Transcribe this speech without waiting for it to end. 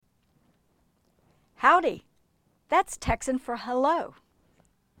Howdy, that's Texan for hello.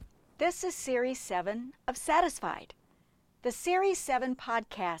 This is Series 7 of Satisfied. The Series 7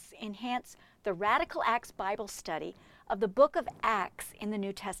 podcasts enhance the Radical Acts Bible study of the book of Acts in the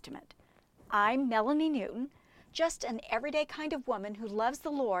New Testament. I'm Melanie Newton, just an everyday kind of woman who loves the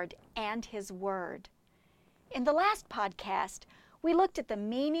Lord and His Word. In the last podcast, we looked at the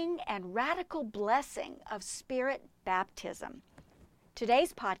meaning and radical blessing of Spirit baptism.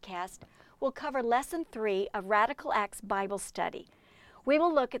 Today's podcast will cover Lesson 3 of Radical Acts Bible Study. We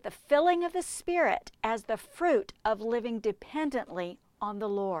will look at the filling of the Spirit as the fruit of living dependently on the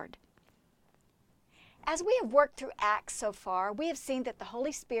Lord. As we have worked through Acts so far, we have seen that the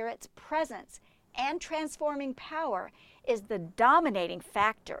Holy Spirit's presence and transforming power is the dominating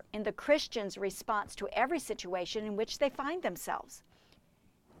factor in the Christian's response to every situation in which they find themselves.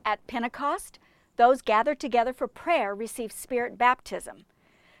 At Pentecost, those gathered together for prayer received Spirit baptism.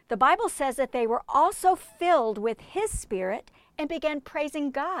 The Bible says that they were also filled with His Spirit and began praising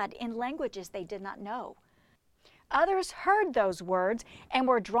God in languages they did not know. Others heard those words and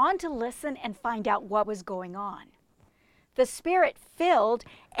were drawn to listen and find out what was going on. The Spirit filled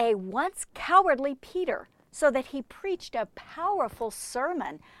a once cowardly Peter so that he preached a powerful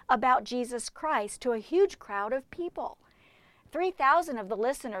sermon about Jesus Christ to a huge crowd of people. 3,000 of the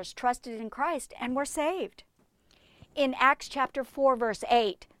listeners trusted in Christ and were saved. In Acts chapter 4, verse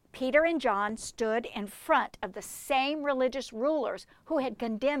 8, Peter and John stood in front of the same religious rulers who had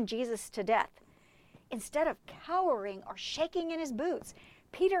condemned Jesus to death. Instead of cowering or shaking in his boots,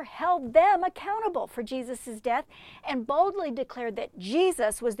 Peter held them accountable for Jesus' death and boldly declared that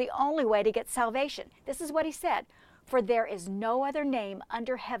Jesus was the only way to get salvation. This is what he said, "For there is no other name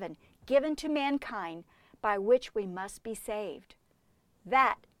under heaven given to mankind by which we must be saved."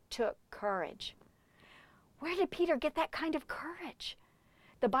 That took courage. Where did Peter get that kind of courage?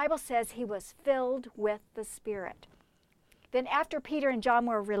 The Bible says he was filled with the Spirit. Then after Peter and John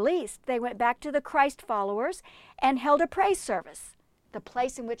were released, they went back to the Christ followers and held a praise service. The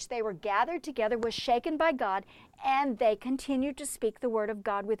place in which they were gathered together was shaken by God, and they continued to speak the word of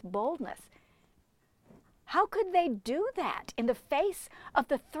God with boldness. How could they do that in the face of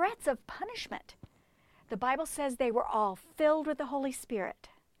the threats of punishment? The Bible says they were all filled with the Holy Spirit.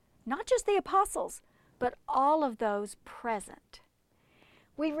 Not just the apostles, but all of those present.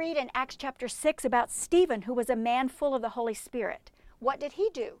 We read in Acts chapter 6 about Stephen, who was a man full of the Holy Spirit. What did he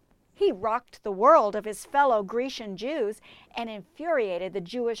do? He rocked the world of his fellow Grecian Jews and infuriated the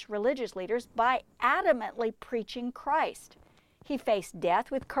Jewish religious leaders by adamantly preaching Christ. He faced death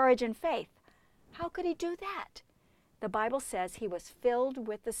with courage and faith. How could he do that? The Bible says he was filled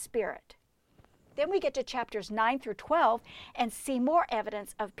with the Spirit. Then we get to chapters 9 through 12 and see more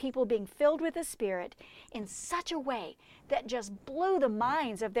evidence of people being filled with the Spirit in such a way that just blew the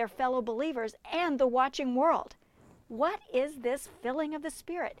minds of their fellow believers and the watching world. What is this filling of the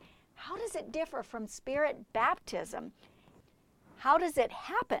Spirit? How does it differ from Spirit baptism? How does it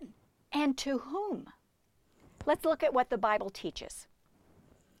happen? And to whom? Let's look at what the Bible teaches.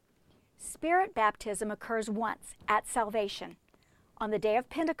 Spirit baptism occurs once at salvation. On the day of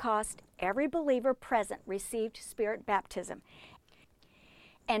Pentecost, every believer present received Spirit baptism.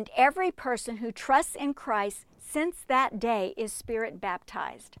 And every person who trusts in Christ since that day is Spirit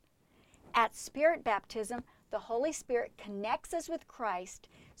baptized. At Spirit baptism, the Holy Spirit connects us with Christ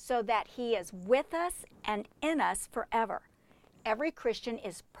so that He is with us and in us forever. Every Christian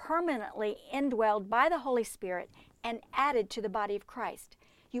is permanently indwelled by the Holy Spirit and added to the body of Christ.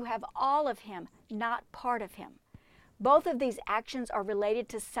 You have all of Him, not part of Him. Both of these actions are related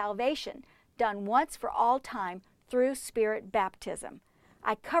to salvation, done once for all time through Spirit baptism.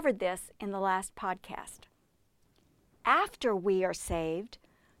 I covered this in the last podcast. After we are saved,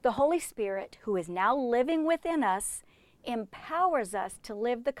 the Holy Spirit, who is now living within us, empowers us to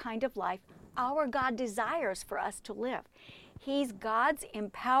live the kind of life our God desires for us to live. He's God's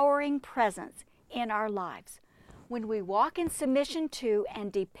empowering presence in our lives. When we walk in submission to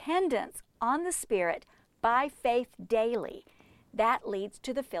and dependence on the Spirit by faith daily, that leads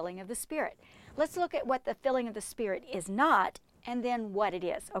to the filling of the Spirit. Let's look at what the filling of the Spirit is not and then what it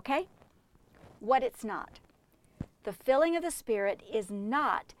is, okay? What it's not. The filling of the Spirit is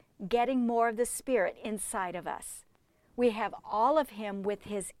not getting more of the Spirit inside of us. We have all of Him with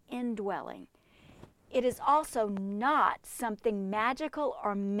His indwelling. It is also not something magical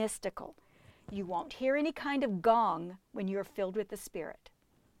or mystical. You won't hear any kind of gong when you're filled with the Spirit.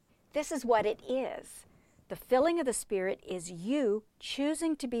 This is what it is. The filling of the Spirit is you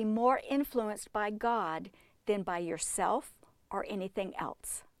choosing to be more influenced by God than by yourself or anything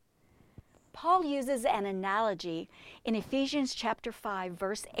else. Paul uses an analogy in Ephesians chapter 5,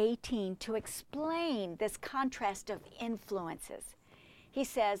 verse 18 to explain this contrast of influences. He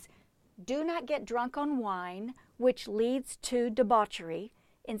says, "Do not get drunk on wine, which leads to debauchery.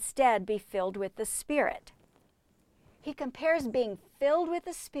 Instead, be filled with the Spirit." He compares being filled with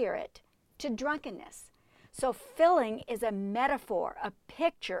the Spirit to drunkenness. So filling is a metaphor, a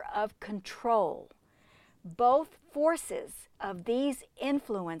picture of control. Both forces of these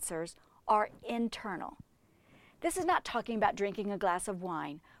influencers are internal. This is not talking about drinking a glass of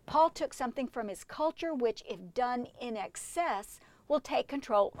wine. Paul took something from his culture which, if done in excess, will take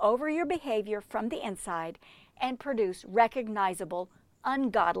control over your behavior from the inside and produce recognizable,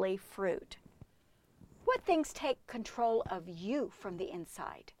 ungodly fruit. What things take control of you from the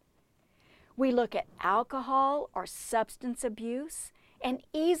inside? We look at alcohol or substance abuse and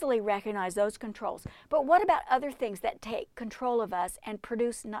easily recognize those controls. But what about other things that take control of us and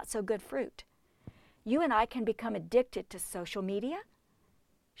produce not so good fruit? You and I can become addicted to social media,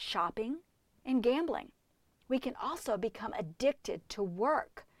 shopping, and gambling. We can also become addicted to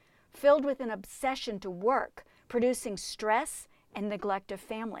work, filled with an obsession to work, producing stress and neglect of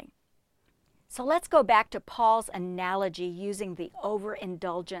family. So let's go back to Paul's analogy using the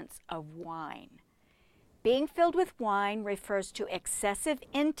overindulgence of wine. Being filled with wine refers to excessive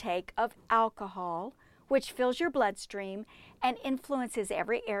intake of alcohol, which fills your bloodstream and influences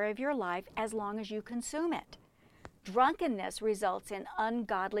every area of your life as long as you consume it. Drunkenness results in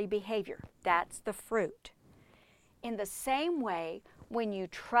ungodly behavior. That's the fruit. In the same way, when you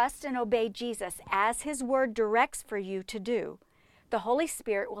trust and obey Jesus as His Word directs for you to do, the Holy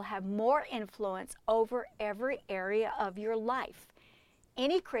Spirit will have more influence over every area of your life.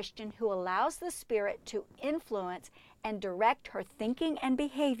 Any Christian who allows the Spirit to influence and direct her thinking and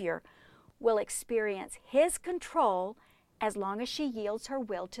behavior will experience His control as long as she yields her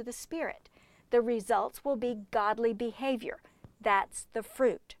will to the Spirit. The results will be godly behavior. That's the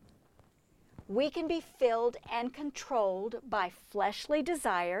fruit. We can be filled and controlled by fleshly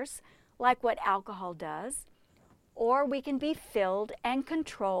desires, like what alcohol does, or we can be filled and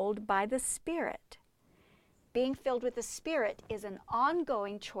controlled by the Spirit. Being filled with the Spirit is an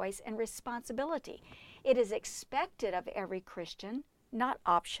ongoing choice and responsibility. It is expected of every Christian, not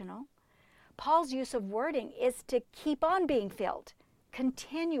optional. Paul's use of wording is to keep on being filled,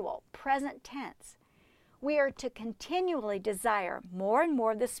 continual, present tense. We are to continually desire more and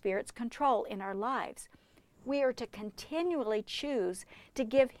more of the Spirit's control in our lives. We are to continually choose to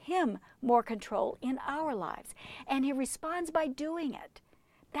give Him more control in our lives. And He responds by doing it.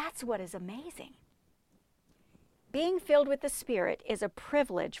 That's what is amazing. Being filled with the Spirit is a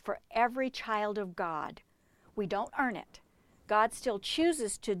privilege for every child of God. We don't earn it. God still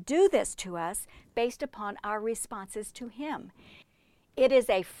chooses to do this to us based upon our responses to Him. It is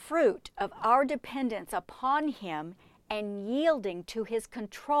a fruit of our dependence upon Him and yielding to His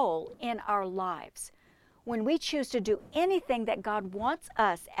control in our lives. When we choose to do anything that God wants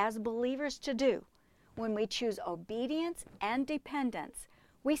us as believers to do, when we choose obedience and dependence,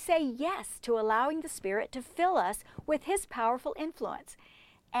 we say yes to allowing the Spirit to fill us with His powerful influence,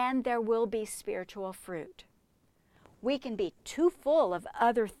 and there will be spiritual fruit. We can be too full of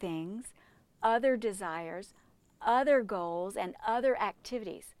other things, other desires, other goals, and other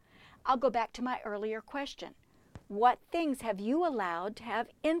activities. I'll go back to my earlier question. What things have you allowed to have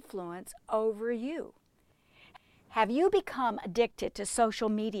influence over you? Have you become addicted to social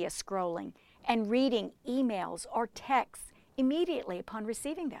media scrolling and reading emails or texts immediately upon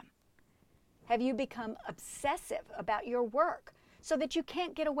receiving them? Have you become obsessive about your work so that you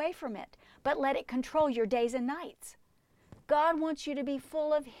can't get away from it, but let it control your days and nights? God wants you to be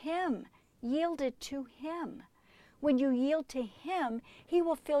full of Him, yielded to Him. When you yield to Him, He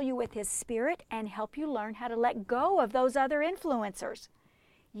will fill you with His Spirit and help you learn how to let go of those other influencers.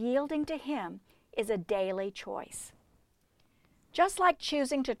 Yielding to Him is a daily choice. Just like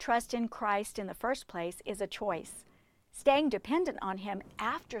choosing to trust in Christ in the first place is a choice, staying dependent on Him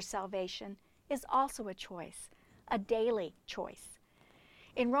after salvation is also a choice, a daily choice.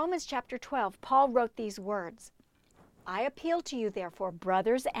 In Romans chapter 12, Paul wrote these words, "I appeal to you, therefore,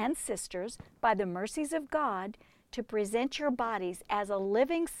 brothers and sisters, by the mercies of God, to present your bodies as a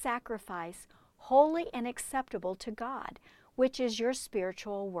living sacrifice, holy and acceptable to God, which is your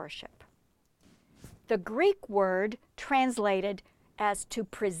spiritual worship." The Greek word translated as to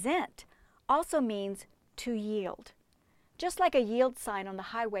present also means to yield. Just like a yield sign on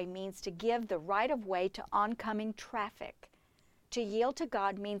the highway means to give the right of way to oncoming traffic, to yield to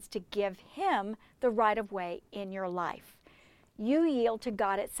God means to give Him the right of way in your life. You yield to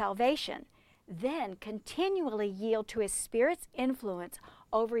God at salvation, then continually yield to His Spirit's influence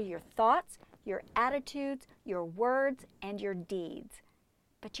over your thoughts, your attitudes, your words, and your deeds.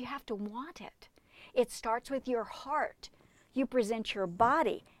 But you have to want it. It starts with your heart. You present your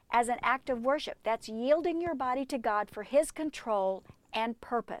body as an act of worship. That's yielding your body to God for His control and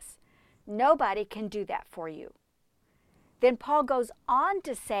purpose. Nobody can do that for you. Then Paul goes on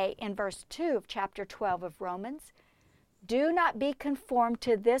to say in verse 2 of chapter 12 of Romans, "Do not be conformed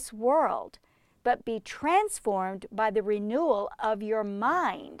to this world, but be transformed by the renewal of your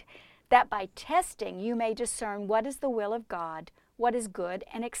mind, that by testing you may discern what is the will of God, what is good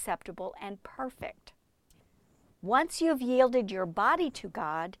and acceptable and perfect." Once you've yielded your body to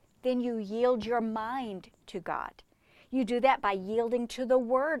God, then you yield your mind to God. You do that by yielding to the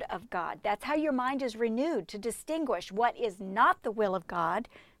Word of God. That's how your mind is renewed, to distinguish what is not the will of God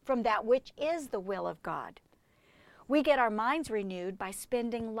from that which is the will of God. We get our minds renewed by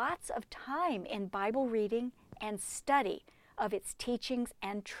spending lots of time in Bible reading and study of its teachings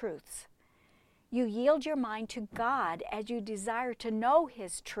and truths. You yield your mind to God as you desire to know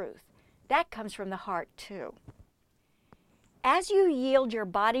His truth. That comes from the heart too. As you yield your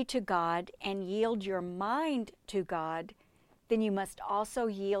body to God and yield your mind to God, then you must also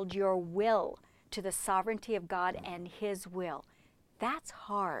yield your will to the sovereignty of God and His will. That's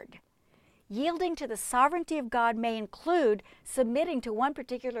hard. Yielding to the sovereignty of God may include submitting to one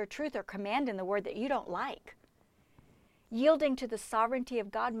particular truth or command in the Word that you don't like. Yielding to the sovereignty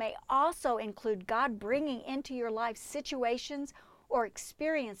of God may also include God bringing into your life situations or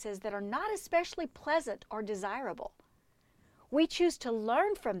experiences that are not especially pleasant or desirable. We choose to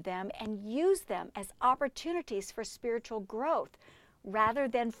learn from them and use them as opportunities for spiritual growth rather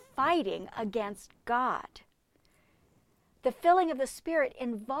than fighting against God. The filling of the Spirit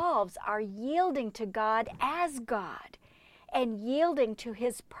involves our yielding to God as God and yielding to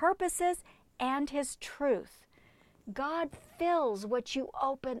His purposes and His truth. God fills what you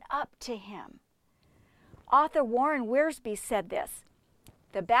open up to Him. Author Warren Wiersbe said this,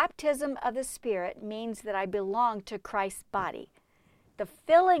 "The baptism of the Spirit means that I belong to Christ's body. The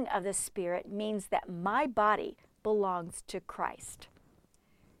filling of the Spirit means that my body belongs to Christ."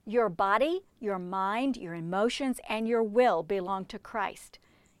 Your body, your mind, your emotions, and your will belong to Christ.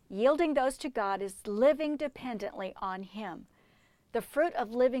 Yielding those to God is living dependently on Him. The fruit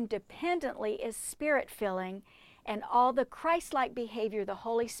of living dependently is Spirit-filling and all the Christ-like behavior the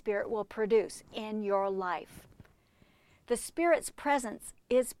Holy Spirit will produce in your life. The Spirit's presence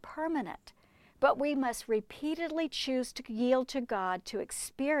is permanent, but we must repeatedly choose to yield to God to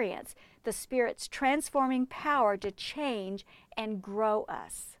experience the Spirit's transforming power to change and grow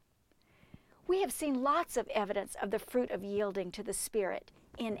us. We have seen lots of evidence of the fruit of yielding to the Spirit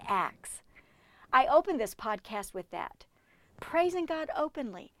in Acts. I opened this podcast with that. Praising God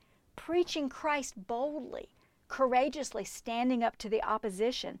openly, preaching Christ boldly, courageously standing up to the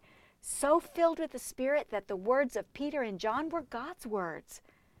opposition, so filled with the Spirit that the words of Peter and John were God's words,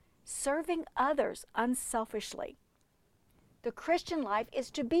 serving others unselfishly. The Christian life is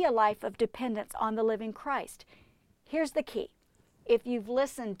to be a life of dependence on the living Christ. Here's the key. If you've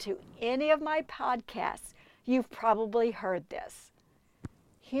listened to any of my podcasts, you've probably heard this.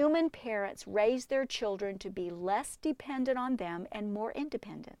 Human parents raise their children to be less dependent on them and more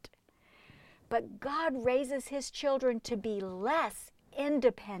independent. But God raises His children to be less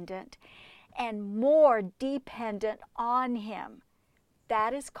independent and more dependent on Him.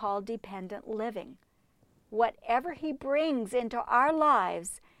 That is called dependent living. Whatever He brings into our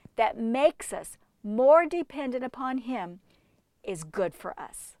lives that makes us more dependent upon Him is good for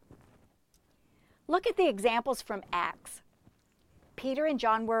us. Look at the examples from Acts. Peter and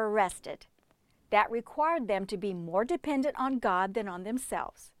John were arrested. That required them to be more dependent on God than on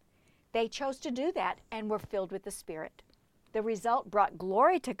themselves. They chose to do that and were filled with the Spirit. The result brought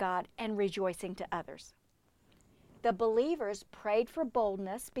glory to God and rejoicing to others. The believers prayed for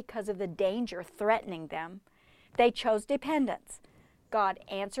boldness because of the danger threatening them. They chose dependence. God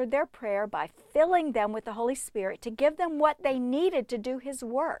answered their prayer by filling them with the Holy Spirit to give them what they needed to do His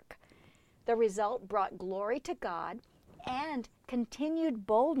work. The result brought glory to God and continued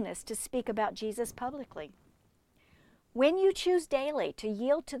boldness to speak about Jesus publicly. When you choose daily to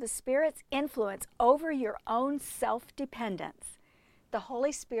yield to the Spirit's influence over your own self-dependence, the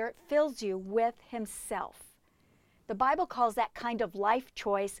Holy Spirit fills you with Himself. The Bible calls that kind of life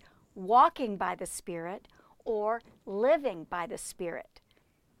choice walking by the Spirit or living by the Spirit.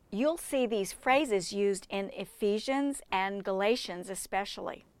 You'll see these phrases used in Ephesians and Galatians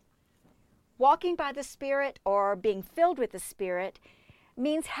especially. Walking by the Spirit or being filled with the Spirit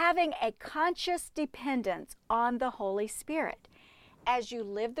means having a conscious dependence on the Holy Spirit. As you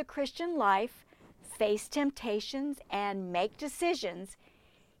live the Christian life, face temptations, and make decisions,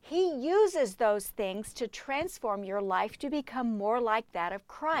 He uses those things to transform your life to become more like that of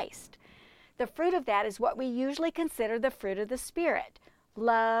Christ. The fruit of that is what we usually consider the fruit of the Spirit: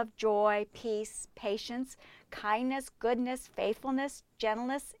 love, joy, peace, patience, kindness, goodness, faithfulness,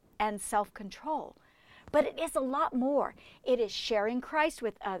 gentleness, and self-control. But it is a lot more. It is sharing Christ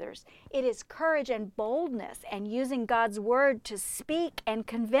with others. It is courage and boldness and using God's word to speak and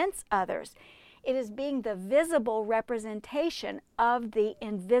convince others. It is being the visible representation of the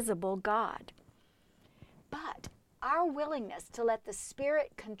invisible God. But our willingness to let the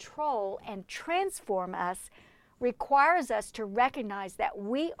Spirit control and transform us requires us to recognize that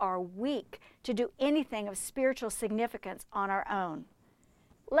we are weak to do anything of spiritual significance on our own.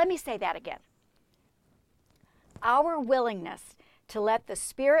 Let me say that again. Our willingness to let the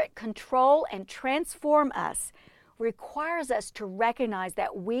Spirit control and transform us requires us to recognize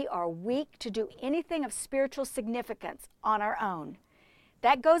that we are weak to do anything of spiritual significance on our own.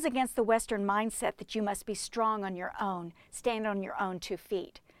 That goes against the Western mindset that you must be strong on your own, stand on your own 2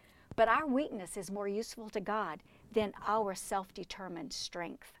 feet. But our weakness is more useful to God than our self-determined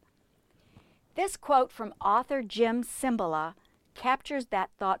strength. This quote from author Jim Cymbala captures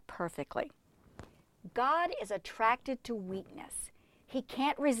that thought perfectly. God is attracted to weakness. He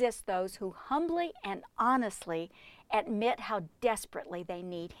can't resist those who humbly and honestly admit how desperately they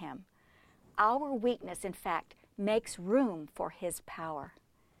need Him. Our weakness, in fact, makes room for His power.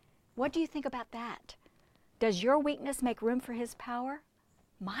 What do you think about that? Does your weakness make room for His power?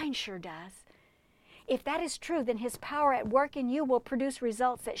 Mine sure does. If that is true, then His power at work in you will produce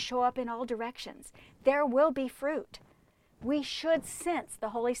results that show up in all directions. There will be fruit. We should sense the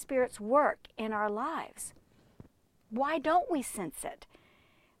Holy Spirit's work in our lives. Why don't we sense it?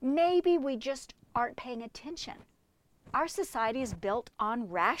 Maybe we just aren't paying attention. Our society is built on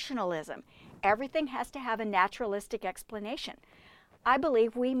rationalism. Everything has to have a naturalistic explanation. I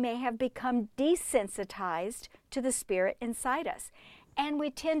believe we may have become desensitized to the Spirit inside us, and we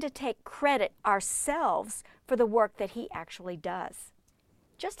tend to take credit ourselves for the work that He actually does.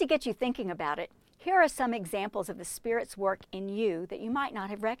 Just to get you thinking about it, here are some examples of the Spirit's work in you that you might not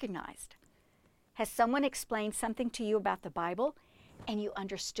have recognized. Has someone explained something to you about the Bible and you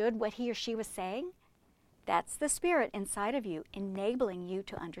understood what he or she was saying? That's the Spirit inside of you enabling you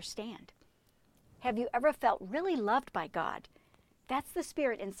to understand. Have you ever felt really loved by God? That's the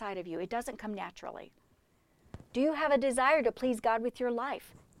Spirit inside of you. It doesn't come naturally. Do you have a desire to please God with your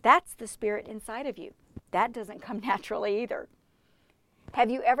life? That's the Spirit inside of you. That doesn't come naturally either. Have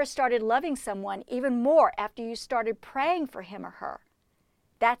you ever started loving someone even more after you started praying for him or her?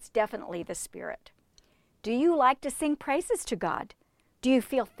 That's definitely the Spirit. Do you like to sing praises to God? Do you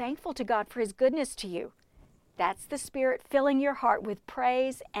feel thankful to God for His goodness to you? That's the Spirit filling your heart with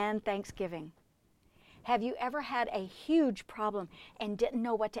praise and thanksgiving. Have you ever had a huge problem and didn't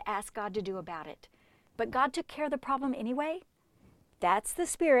know what to ask God to do about it, but God took care of the problem anyway? That's the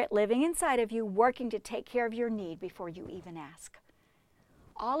Spirit living inside of you, working to take care of your need before you even ask.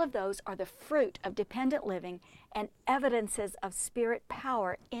 All of those are the fruit of dependent living and evidences of Spirit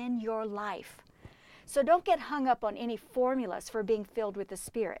power in your life. So don't get hung up on any formulas for being filled with the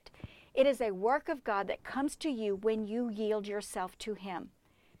Spirit. It is a work of God that comes to you when you yield yourself to Him.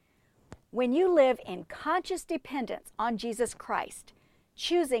 When you live in conscious dependence on Jesus Christ,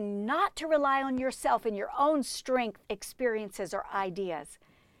 choosing not to rely on yourself and your own strength, experiences, or ideas,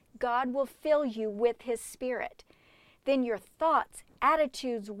 God will fill you with His Spirit. Then your thoughts,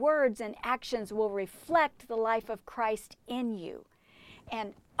 attitudes, words, and actions will reflect the life of Christ in you.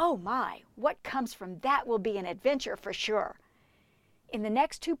 And oh my, what comes from that will be an adventure for sure. In the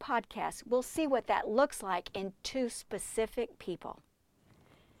next 2 podcasts, we'll see what that looks like in 2 specific people.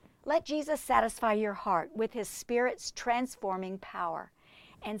 Let Jesus satisfy your heart with His Spirit's transforming power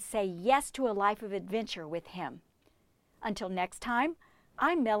and say yes to a life of adventure with Him. Until next time,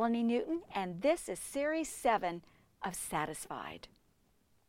 I'm Melanie Newton, and this is Series 7 of Satisfied.